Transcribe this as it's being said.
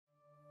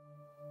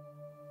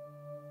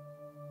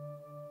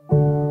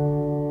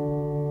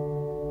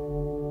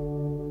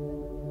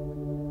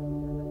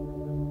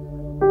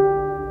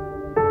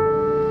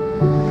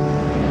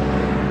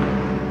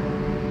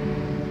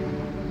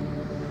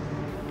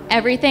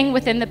everything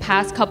within the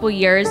past couple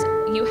years,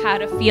 you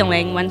had a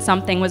feeling when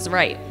something was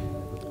right.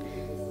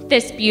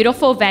 This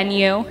beautiful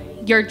venue,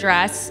 your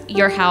dress,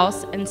 your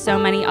house, and so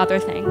many other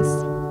things.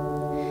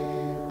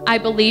 I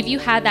believe you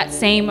had that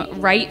same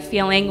right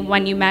feeling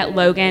when you met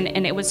Logan,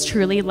 and it was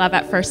truly love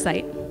at first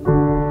sight.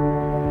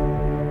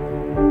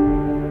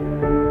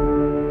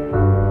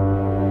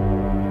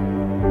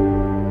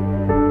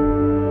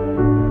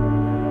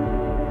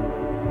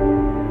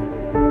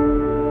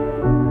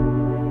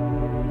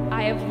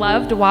 I have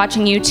loved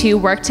watching you two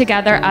work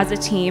together as a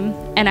team,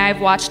 and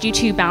I've watched you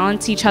two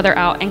balance each other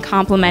out and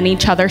complement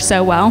each other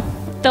so well.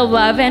 The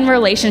love and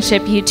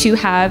relationship you two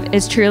have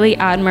is truly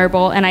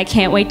admirable, and I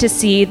can't wait to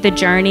see the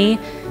journey,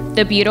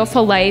 the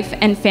beautiful life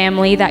and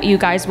family that you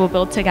guys will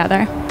build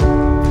together.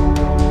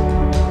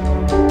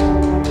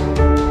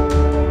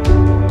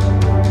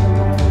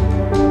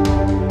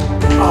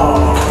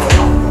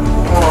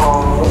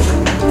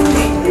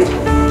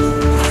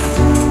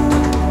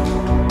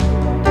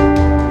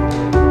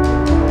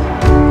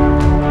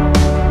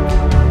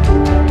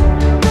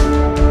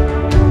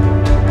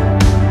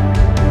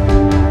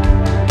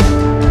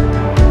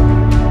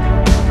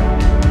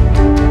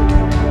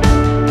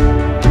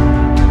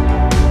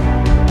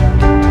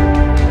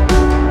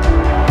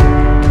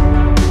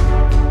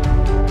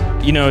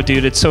 You know,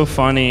 dude, it's so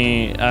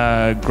funny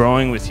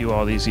growing with you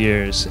all these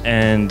years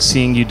and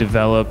seeing you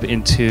develop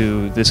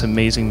into this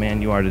amazing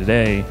man you are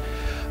today.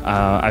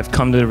 I've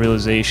come to the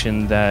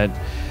realization that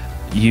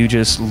you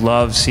just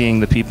love seeing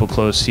the people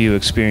close to you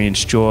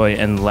experience joy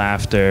and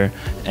laughter,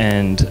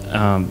 and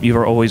you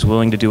are always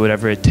willing to do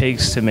whatever it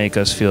takes to make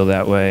us feel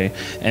that way.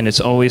 And it's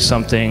always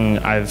something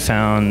I've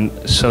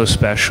found so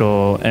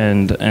special,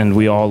 and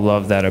we all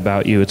love that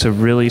about you. It's a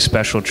really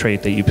special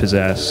trait that you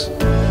possess.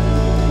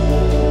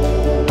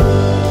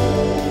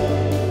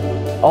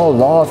 Oh,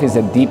 love is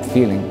a deep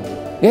feeling.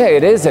 Yeah,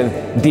 it is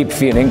a deep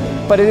feeling,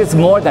 but it is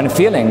more than a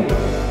feeling.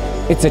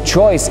 It's a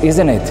choice,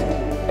 isn't it?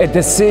 A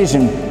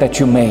decision that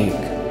you make.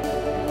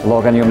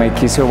 Logan, you may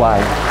kiss your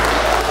wife.